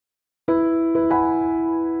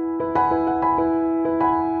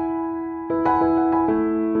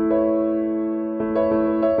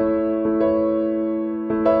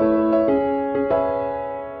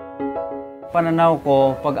pananaw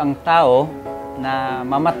ko, pag ang tao na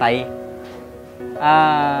mamatay,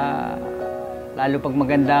 lalo pag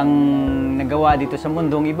magandang nagawa dito sa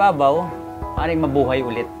mundong ibabaw, maaaring mabuhay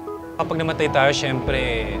ulit. Kapag namatay tayo,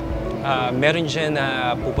 syempre, meron dyan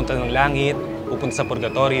na pupunta ng langit, pupunta sa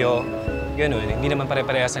purgatorio, gano'n. Hindi naman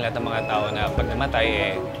pare-parehas ng lahat ng mga tao na pag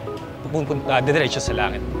namatay, pupunta, didiretso sa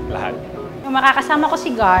langit, lahat. Kung makakasama ko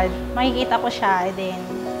si God, makikita ko siya, and then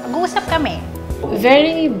mag-uusap kami.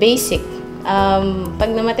 Very basic.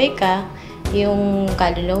 Pag namatay ka, yung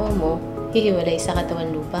kaluluwa mo, hihiwalay sa katawan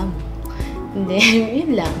lupa mo. And then,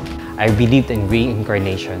 yun lang. I believed in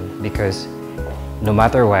reincarnation because no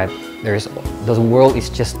matter what, the world is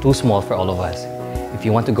just too small for all of us. If you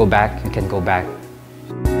want to go back, you can go back.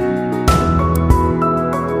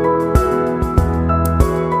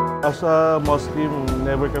 As a Muslim,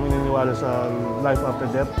 never kami naniniwala sa life after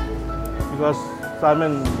death. Because sa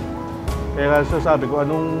amin, kaya sabi ko,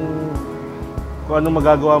 kung anong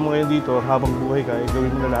magagawa mo ngayon dito habang buhay ka,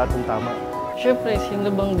 gawin mo na lahat ng tama. Siyempre, sino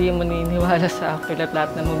bang di maniniwala sa afterlife?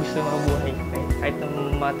 Lahat naman gusto mabuhay kahit na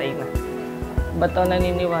mamatay na. Ba't ako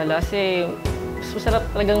naniniwala? Kasi mas masarap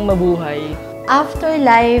talagang mabuhay.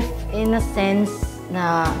 Afterlife, in a sense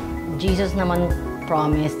na Jesus naman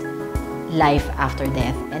promised life after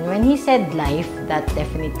death. And when he said life, that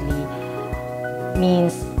definitely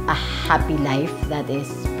means a happy life that is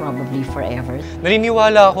probably forever.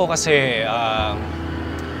 Naniniwala ako kasi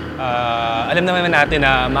alam naman natin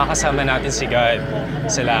na makasama natin si God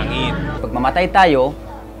sa langit. Pag mamatay tayo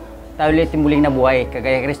ulit yung muling nabuhay,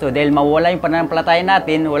 kagaya Kristo. Dahil mawala yung pananampalataya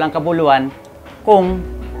natin, walang kabuluhan, kung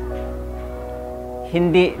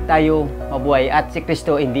hindi tayo mabuhay at si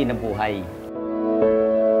Kristo hindi nabuhay.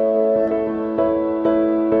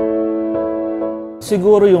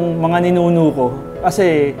 Siguro yung mga ninuno ko,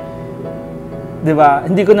 kasi, di ba,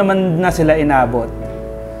 hindi ko naman na sila inabot.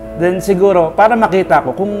 Then siguro, para makita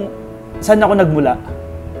ko kung saan ako nagmula.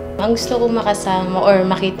 Ang gusto ko makasama or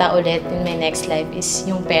makita ulit in my next life is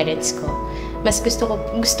yung parents ko. Mas gusto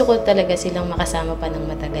ko talaga silang makasama pa ng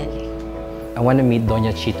matagal. I want to meet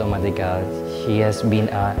Doña Chito Madrigal. She has been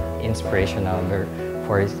inspirational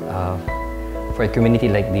for a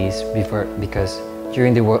community like this because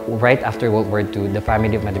during right after World War II, the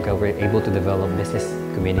family of Madrigal were able to develop business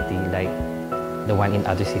community like the one in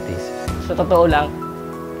other cities. Sa totoo lang,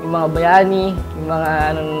 yung mga bayani, yung mga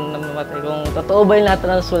namamatay, kung totoo ba yung lahat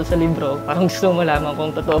ng soul sa libro, parang gusto mo malaman kung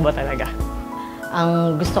totoo ba talaga.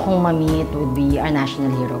 Ang gusto kong ma-meet would be our national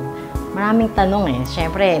hero. Maraming tanong eh.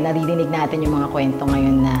 Siyempre, nadidinig natin yung mga kwento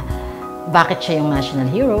ngayon na bakit siya yung national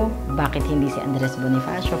hero, bakit hindi si Andres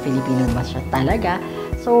Bonifacio, Filipino ba siya talaga.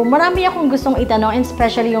 So, marami akong gustong itanong, and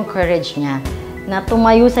especially yung courage niya na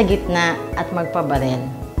tumayo sa gitna at magpabarel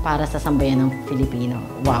para sa sambayan ng Filipino.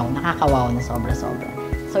 Wow, nakakawaw na sobra-sobra.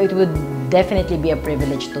 So it would definitely be a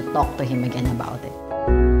privilege to talk to him again about it.